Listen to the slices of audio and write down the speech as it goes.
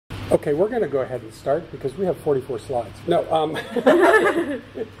Okay, we're going to go ahead and start because we have 44 slides. No,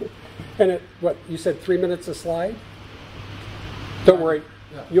 and what, you said 3 minutes a slide? Don't worry,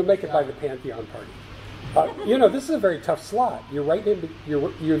 you'll make it by the Pantheon party. You know, this is a very tough slot. You're right in,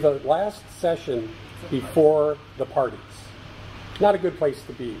 you're the last session before the parties. Not a good place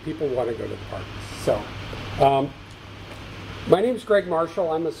to be. People want to go to the parties. So, my name is Gregg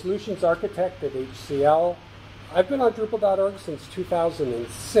Marshall. I'm a solutions architect at HCL. I've been on Drupal.org since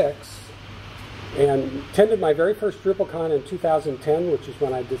 2006 and attended my very first DrupalCon in 2010, which is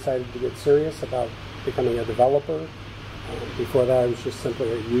when I decided to get serious about becoming a developer. Before that, I was just simply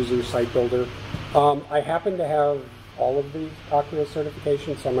a user site builder. I happen to have all of the Acura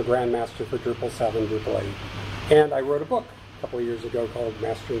certifications, so I'm a Grandmaster for Drupal 7, Drupal 8. And I wrote a book a couple of years ago called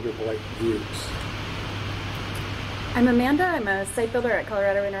Mastering Drupal 8 Views. I'm Amanda. I'm a site builder at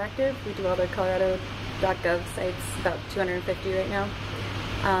Colorado Interactive. We do all the Colorado.gov sites, about 250 right now.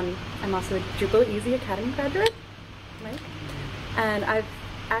 I'm also a Drupal Easy Academy graduate, right? And I've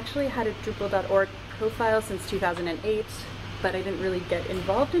actually had a Drupal.org profile since 2008, but I didn't really get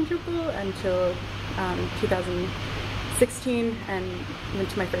involved in Drupal until 2016 and went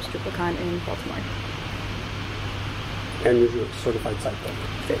to my first DrupalCon in Baltimore. And you're a certified site builder.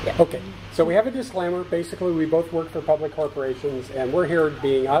 So, yeah. Okay, so we have a disclaimer. Basically, we both work for public corporations, and we're here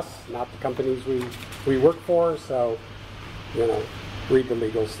being us, not the companies we work for, so, you know, read the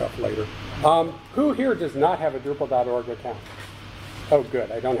legal stuff later. Who here does not have a Drupal.org account? Oh,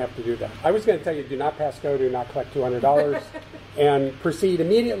 good, I don't have to do that. I was going to tell you, do not pass go, do not collect $200, and proceed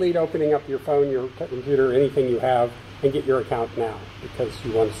immediately to opening up your phone, your computer, anything you have, and get your account now, because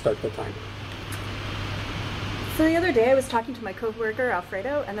you want to start the timer. So the other day I was talking to my coworker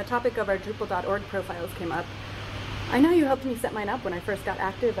Alfredo, and the topic of our Drupal.org profiles came up. I know you helped me set mine up when I first got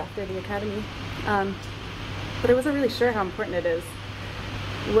active after the academy, but I wasn't really sure how important it is.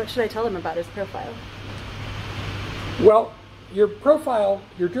 What should I tell him about his profile? Well, your profile,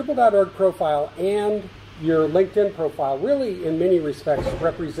 your Drupal.org profile and your LinkedIn profile really in many respects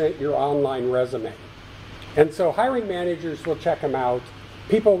represent your online resume. And so hiring managers will check them out.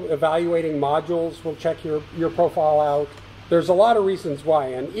 People evaluating modules will check your profile out. There's a lot of reasons why.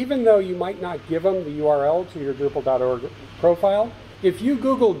 And even though you might not give them the URL to your Drupal.org profile, if you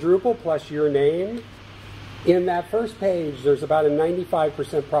Google Drupal plus your name, in that first page, there's about a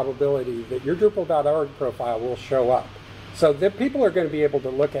 95% probability that your Drupal.org profile will show up. So that people are going to be able to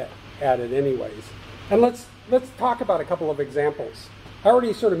look at it anyways. And let's talk about a couple of examples. I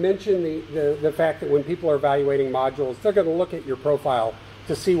already sort of mentioned the fact that when people are evaluating modules, they're going to look at your profile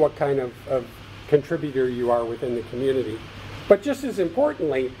to see what kind of contributor you are within the community. But just as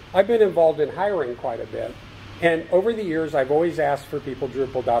importantly, I've been involved in hiring quite a bit. And over the years, I've always asked for people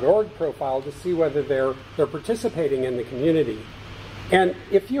Drupal.org profile to see whether they're participating in the community. And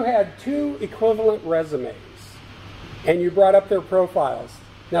if you had two equivalent resumes and you brought up their profiles,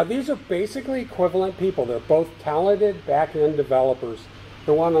 now these are basically equivalent people. They're both talented back-end developers.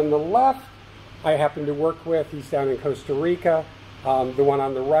 The one on the left I happen to work with. He's down in Costa Rica. The one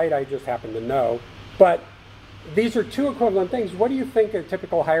on the right I just happen to know. But these are two equivalent things. What do you think a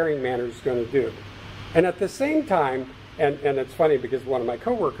typical hiring manager is going to do? And at the same time, and it's funny because one of my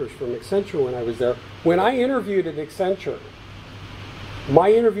coworkers from Accenture when I was there, when I interviewed at Accenture,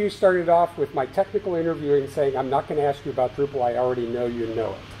 my interview started off with my technical interviewing saying, I'm not going to ask you about Drupal, I already know you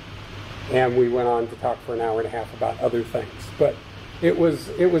know it. And we went on to talk for an hour and a half about other things. But it was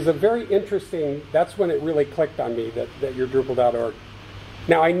a very interesting, that's when it really clicked on me that you're Drupal.org.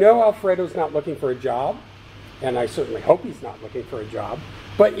 Now I know Alfredo's not looking for a job, and I certainly hope he's not looking for a job,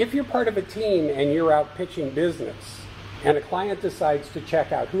 but if you're part of a team and you're out pitching business, and a client decides to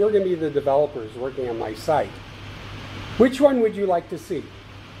check out who are going to be the developers working on my site, which one would you like to see?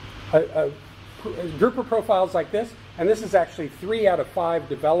 A group of profiles like this, and this is actually 3 out of 5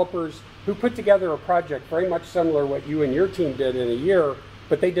 developers who put together a project very much similar to what you and your team did in a year,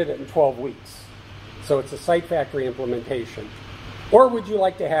 but they did it in 12 weeks. So it's a site factory implementation. Or would you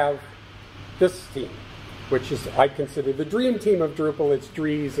like to have this team, which is, I consider the dream team of Drupal. It's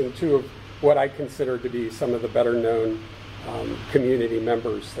Dries and 2 of what I consider to be some of the better known community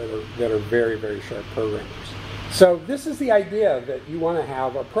members that are very, very sharp programmers. So this is the idea that you want to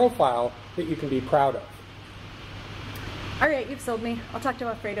have a profile that you can be proud of. All right, you've sold me. I'll talk to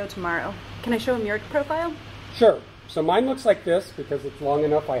Alfredo tomorrow. Can I show him your profile? Sure. So mine looks like this because it's long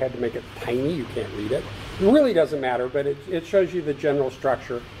enough. I had to make it tiny. You can't read it. It really doesn't matter, but it shows you the general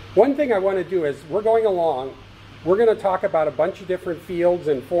structure. One thing I want to do is we're going along. We're going to talk about a bunch of different fields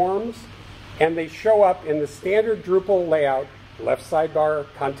and forms, and they show up in the standard Drupal layout, left sidebar,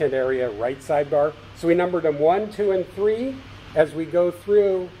 content area, right sidebar. So we numbered them 1, 2, and 3 as we go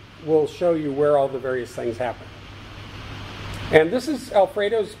through will show you where all the various things happen. And this is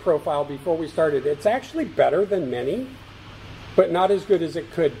Alfredo's profile before we started. It's actually better than many, but not as good as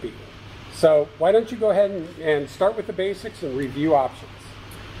it could be. So why don't you go ahead and start with the basics and review options.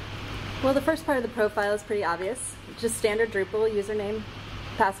 Well, the first part of the profile is pretty obvious. Just standard Drupal, username,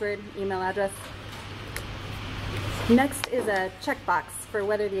 password, email address. Next is a checkbox for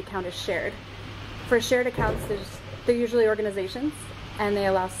whether the account is shared. For shared accounts, they're usually organizations, and they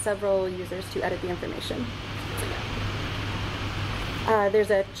allow several users to edit the information.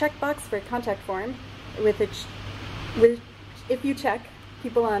 There's a checkbox for contact form, if you check,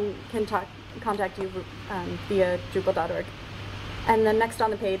 people can contact you via Drupal.org. And then next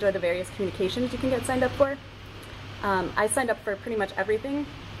on the page are the various communications you can get signed up for. I signed up for pretty much everything,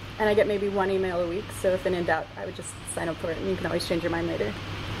 and I get maybe 1 email a week, so if in doubt, I would just sign up for it, and you can always change your mind later.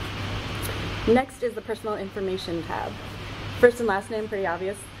 Next is the personal information tab. First and last name, pretty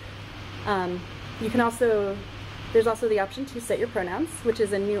obvious. There's also the option to set your pronouns, which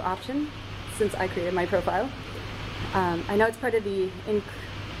is a new option since I created my profile. I know it's part of the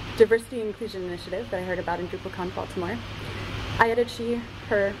Diversity and Inclusion Initiative that I heard about in DrupalCon Baltimore. I added she,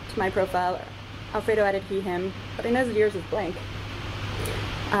 her to my profile. Alfredo added he, him, but I know yours is blank.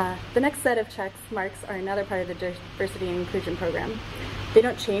 The next set of checks marks are another part of the Diversity and Inclusion program. They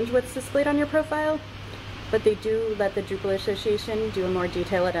don't change what's displayed on your profile, but they do let the Drupal Association do a more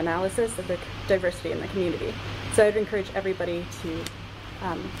detailed analysis of the diversity in the community. So I'd encourage everybody to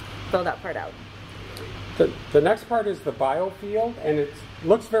fill that part out. The next part is the bio field, and it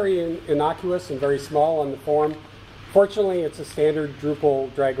looks very innocuous and very small on the form. Fortunately, it's a standard Drupal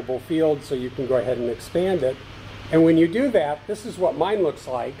draggable field, so you can go ahead and expand it. And when you do that, this is what mine looks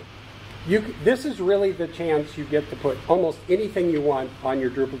like. This is really the chance you get to put almost anything you want on your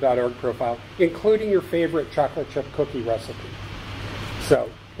Drupal.org profile, including your favorite chocolate chip cookie recipe.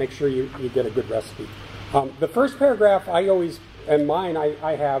 So make sure you get a good recipe. The first paragraph I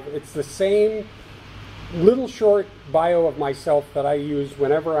have, it's the same little short bio of myself that I use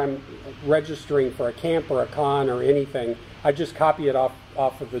whenever I'm registering for a camp or a con or anything. I just copy it off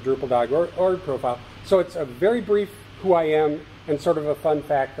of the Drupal.org profile. So it's a very brief who I am and sort of a fun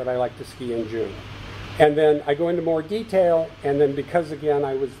fact that I like to ski in June. And then I go into more detail, and then because again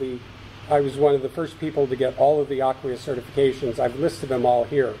I was one of the first people to get all of the Acquia certifications, I've listed them all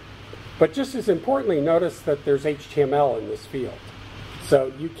here. But just as importantly, notice that there's HTML in this field.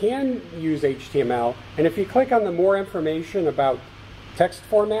 So you can use HTML, and if you click on the more information about text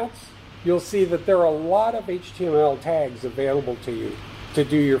formats, you'll see that there are a lot of HTML tags available to you to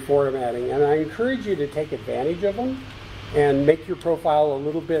do your formatting, and I encourage you to take advantage of them and make your profile a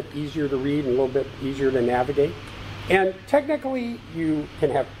little bit easier to read and a little bit easier to navigate. And technically, you can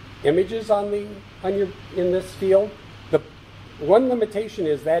have images in this field. The one limitation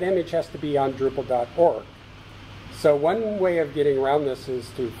is that image has to be on Drupal.org. So one way of getting around this is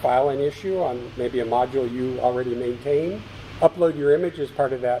to file an issue on maybe a module you already maintain, upload your image as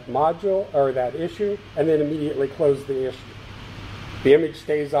part of that module or that issue, and then immediately close the issue. The image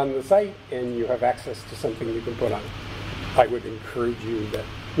stays on the site, and you have access to something you can put on it. I would encourage you that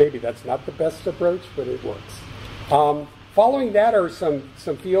maybe that's not the best approach, but it works. Following that are some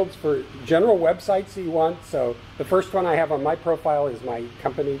fields for general websites that you want. So the first one I have on my profile is my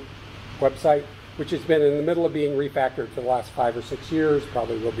company website, which has been in the middle of being refactored for the last 5 or 6 years,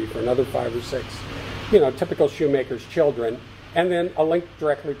 probably will be for another 5 or 6. You know, typical shoemaker's children. And then a link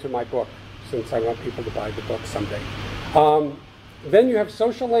directly to my book, since I want people to buy the book someday. Then you have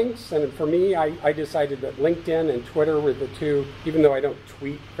social links, and for me, I decided that LinkedIn and Twitter were the two, even though I don't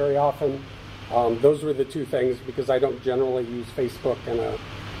tweet very often, those were the two things because I don't generally use Facebook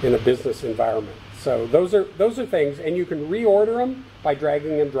in a business environment. So those are things, and you can reorder them by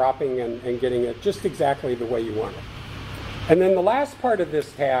dragging and dropping and getting it just exactly the way you want it. And then the last part of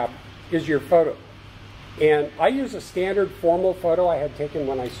this tab is your photo. And I use a standard formal photo I had taken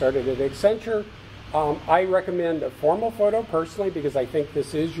when I started at Accenture. I recommend a formal photo personally because I think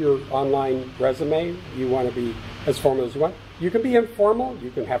this is your online resume. You want to be as formal as you want. You can be informal. You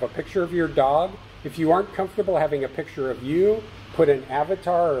can have a picture of your dog. If you aren't comfortable having a picture of you, put an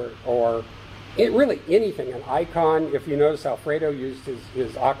avatar or really anything, an icon. If you notice, Alfredo used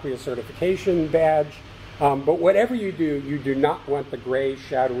his Acquia certification badge. But whatever you do not want the gray,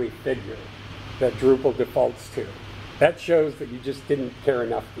 shadowy figure that Drupal defaults to. That shows that you just didn't care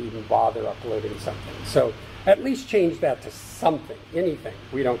enough to even bother uploading something. So at least change that to something, anything.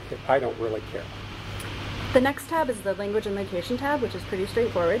 I don't really care. The next tab is the language and location tab, which is pretty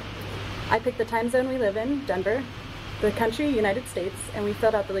straightforward. I picked the time zone we live in, Denver, the country, United States, and we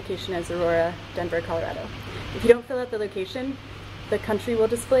filled out the location as Aurora, Denver, Colorado. If you don't fill out the location, the country will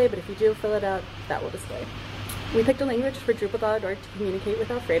display, but if you do fill it out, that will display. We picked a language for Drupal.org to communicate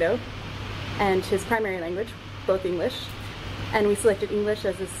with Alfredo, and his primary language, both English. And we selected English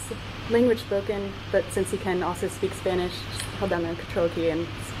as his language spoken, but since he can also speak Spanish, just held down the control key and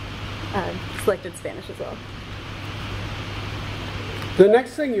selected Spanish as well. The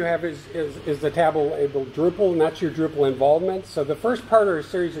next thing you have is the tab labeled Drupal, and that's your Drupal involvement. So the first part are a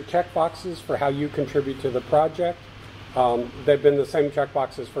series of checkboxes for how you contribute to the project. They've been the same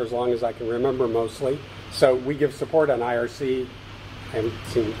checkboxes for as long as I can remember mostly. So we give support on IRC. I haven't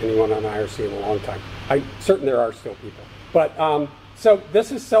seen anyone on IRC in a long time. I'm certain there are still people. But so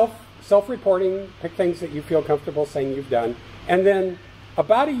this is self-reporting, pick things that you feel comfortable saying you've done. And then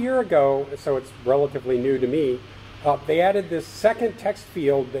about a year ago, so it's relatively new to me, they added this second text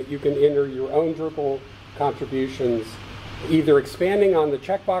field that you can enter your own Drupal contributions, either expanding on the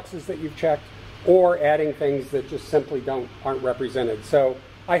checkboxes that you've checked or adding things that just simply aren't represented. So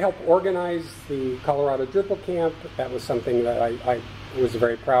I helped organize the Colorado Drupal camp. That was something that I was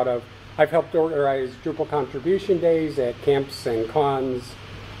very proud of. I've helped organize Drupal contribution days at camps and cons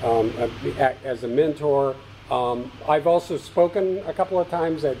as a mentor. I've also spoken a couple of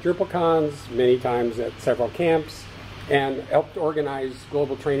times at DrupalCons, many times at several camps, and helped organize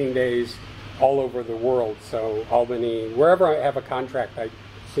global training days all over the world. So Albany, wherever I have a contract, I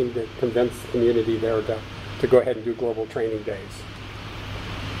seem to convince the community there to go ahead and do global training days.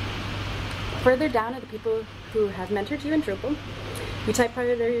 Further down are the people who have mentored you in Drupal. You type part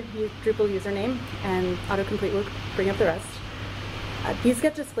of their Drupal username and autocomplete will bring up the rest. These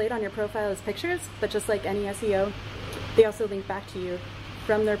get displayed on your profile as pictures, but just like any SEO, they also link back to you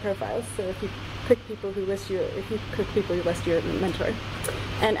from their profiles. So if you click people who list you, you're a mentor.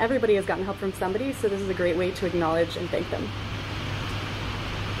 And everybody has gotten help from somebody, so this is a great way to acknowledge and thank them.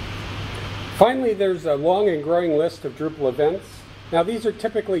 Finally, there's a long and growing list of Drupal events. Now these are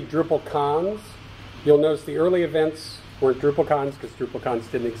typically DrupalCons. You'll notice the early events weren't DrupalCons because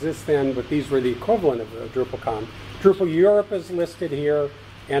DrupalCons didn't exist then, but these were the equivalent of a DrupalCon. Drupal Europe is listed here,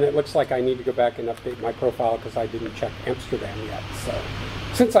 and it looks like I need to go back and update my profile because I didn't check Amsterdam yet. So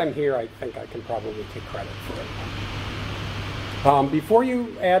since I'm here, I think I can probably take credit for it. Before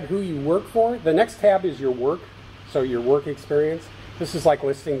you add who you work for, the next tab is your work, so your work experience. This is like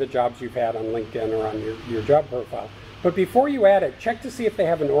listing the jobs you've had on LinkedIn or on your job profile. But before you add it, check to see if they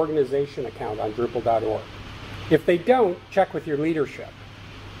have an organization account on Drupal.org. If they don't, check with your leadership,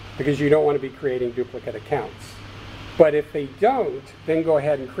 because you don't want to be creating duplicate accounts. But if they don't, then go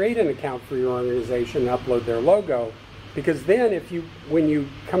ahead and create an account for your organization and upload their logo, because then when you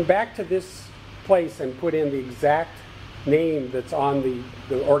come back to this place and put in the exact name that's on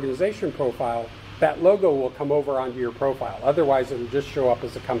the organization profile, that logo will come over onto your profile. Otherwise, it will just show up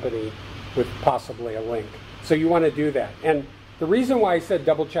as a company with possibly a link. So you want to do that. And the reason why I said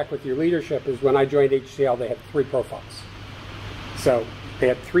double check with your leadership is when I joined HCL, they had 3 profiles. So they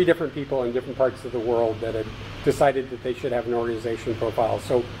had 3 different people in different parts of the world that had decided that they should have an organization profile.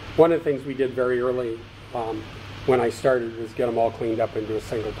 So one of the things we did very early when I started was get them all cleaned up into a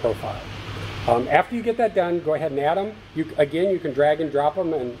single profile. After you get that done, go ahead and add them. You can drag and drop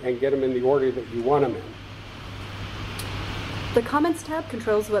them and get them in the order that you want them in. The Comments tab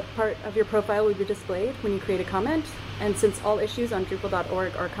controls what part of your profile will be displayed when you create a comment, and since all issues on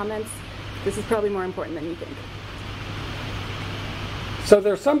Drupal.org are comments, this is probably more important than you think. So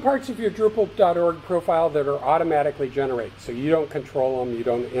there are some parts of your Drupal.org profile that are automatically generated, so you don't control them, you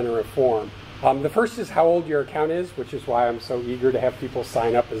don't enter a form. The first is how old your account is, which is why I'm so eager to have people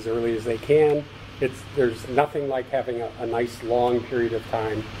sign up as early as they can. There's nothing like having a nice long period of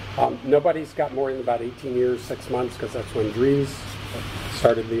time. Nobody's got more than about 18 years, 6 months, because that's when Dries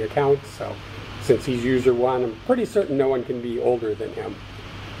started the account. So since he's user 1, I'm pretty certain no one can be older than him.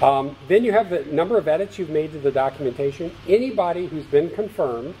 Then you have the number of edits you've made to the documentation. Anybody who's been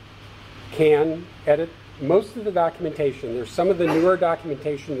confirmed can edit most of the documentation. There's some of the newer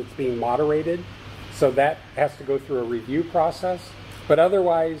documentation that's being moderated, so that has to go through a review process. But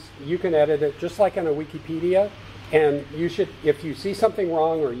otherwise, you can edit it just like on a Wikipedia. And you should, if you see something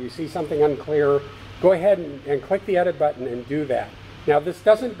wrong or you see something unclear, go ahead and click the edit button and do that. Now, this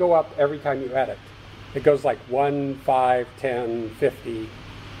doesn't go up every time you edit. It goes like 1, 5, 10, 50,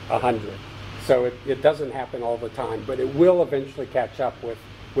 100. So it doesn't happen all the time, but it will eventually catch up with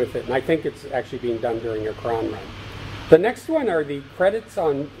it. And I think it's actually being done during a cron run. The next one are the credits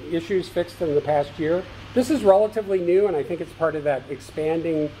on issues fixed in the past year. This is relatively new, and I think it's part of that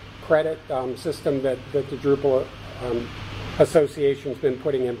expanding credit system that the Drupal Association's been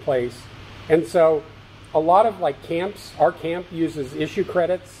putting in place. And so a lot of like camps, our camp uses issue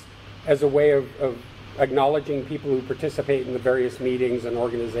credits as a way of acknowledging people who participate in the various meetings and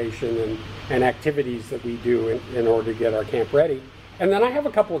organization and activities that we do in order to get our camp ready. And then I have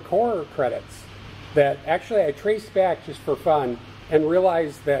a couple of core credits that actually I traced back just for fun and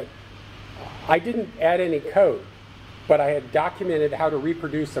realized that I didn't add any code, but I had documented how to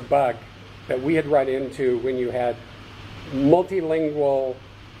reproduce a bug that we had run into when you had multilingual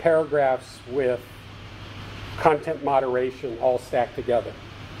paragraphs with content moderation all stacked together.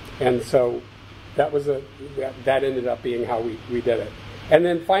 And so that ended up being how we did it. And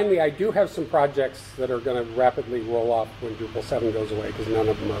then finally, I do have some projects that are going to rapidly roll off when Drupal 7 goes away, because none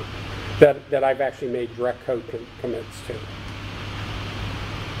of them are, that I've actually made direct code commits to.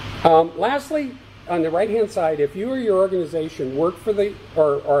 Lastly, on the right-hand side, if you or your organization work for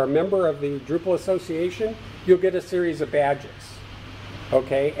or are a member of the Drupal Association, you'll get a series of badges.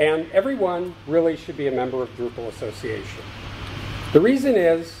 Okay, and everyone really should be a member of Drupal Association. The reason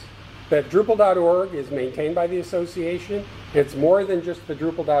is that Drupal.org is maintained by the association. It's more than just the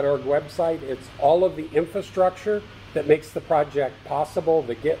Drupal.org website. It's all of the infrastructure that makes the project possible,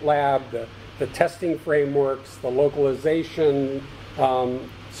 the GitLab, the testing frameworks, the localization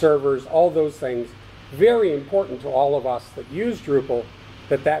servers, all those things. Very important to all of us that use Drupal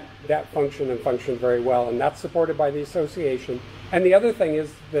that function and function very well, and that's supported by the association. And the other thing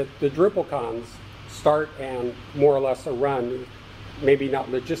is that the DrupalCons start and more or less are run, maybe not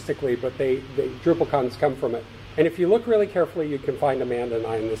logistically, but the DrupalCons come from it. And if you look really carefully, you can find Amanda and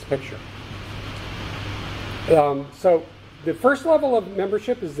I in this picture. So the first level of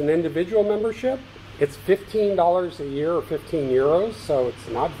membership is an individual membership. It's $15 a year or 15 euros, so it's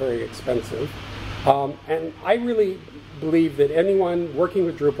not very expensive. And I really believe that anyone working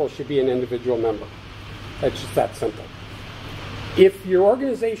with Drupal should be an individual member. It's just that simple. If your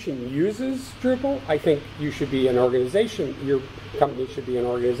organization uses Drupal, I think you should be an organization, your company should be an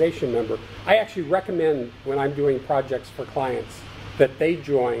organization member. I actually recommend when I'm doing projects for clients that they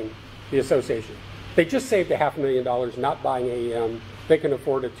join the association. They just saved $500,000 not buying AEM. They can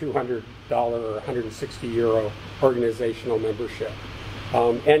afford a $200 or 160 euro organizational membership.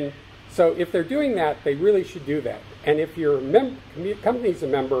 And so if they're doing that, they really should do that. And if your company's a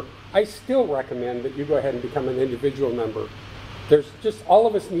member, I still recommend that you go ahead and become an individual member. There's just, all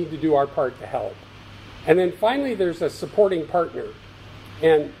of us need to do our part to help. And then finally, there's a supporting partner.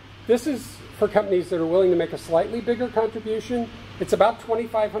 And this is for companies that are willing to make a slightly bigger contribution. It's about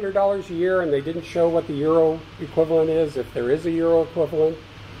 $2,500 a year, and they didn't show what the euro equivalent is, if there is a euro equivalent.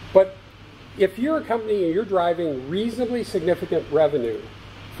 But if you're a company and you're driving reasonably significant revenue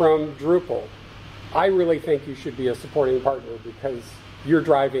from Drupal, I really think you should be a supporting partner because you're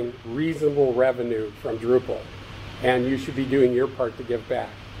driving reasonable revenue from Drupal, and you should be doing your part to give back.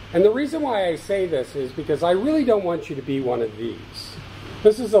 And the reason why I say this is because I really don't want you to be one of these.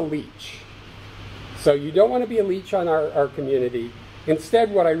 This is a leech. So you don't want to be a leech on our community.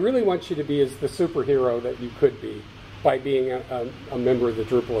 Instead, what I really want you to be is the superhero that you could be by being a member of the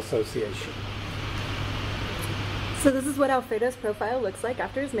Drupal Association. So this is what Alfredo's profile looks like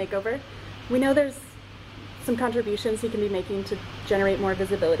after his makeover. We know there's some contributions he can be making to generate more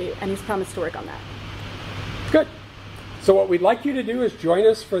visibility, and he's promised to work on that. Good. So what we'd like you to do is join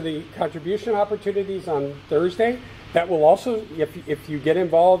us for the contribution opportunities on Thursday. That will also, if you get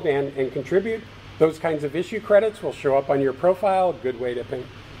involved and contribute, those kinds of issue credits will show up on your profile. Good way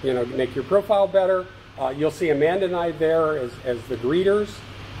to make your profile better. You'll see Amanda and I there as the greeters,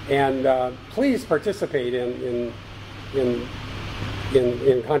 and please participate in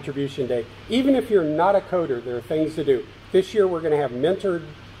Contribution Day. Even if you're not a coder, there are things to do. This year we're going to have mentored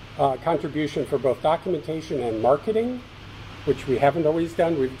contribution for both documentation and marketing, which we haven't always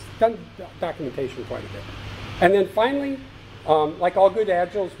done. We've done documentation quite a bit. And then finally, like all good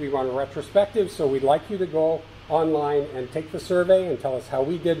Agiles, we run a retrospective, so we'd like you to go online and take the survey and tell us how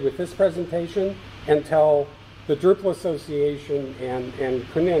we did with this presentation, and tell the Drupal Association and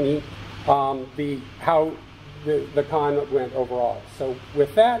Kunani how the con went overall. So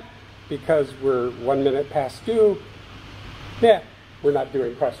with that, because we're 1 minute past due, we're not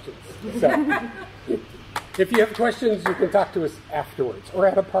doing questions. So if you have questions, you can talk to us afterwards or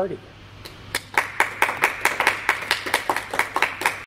at a party.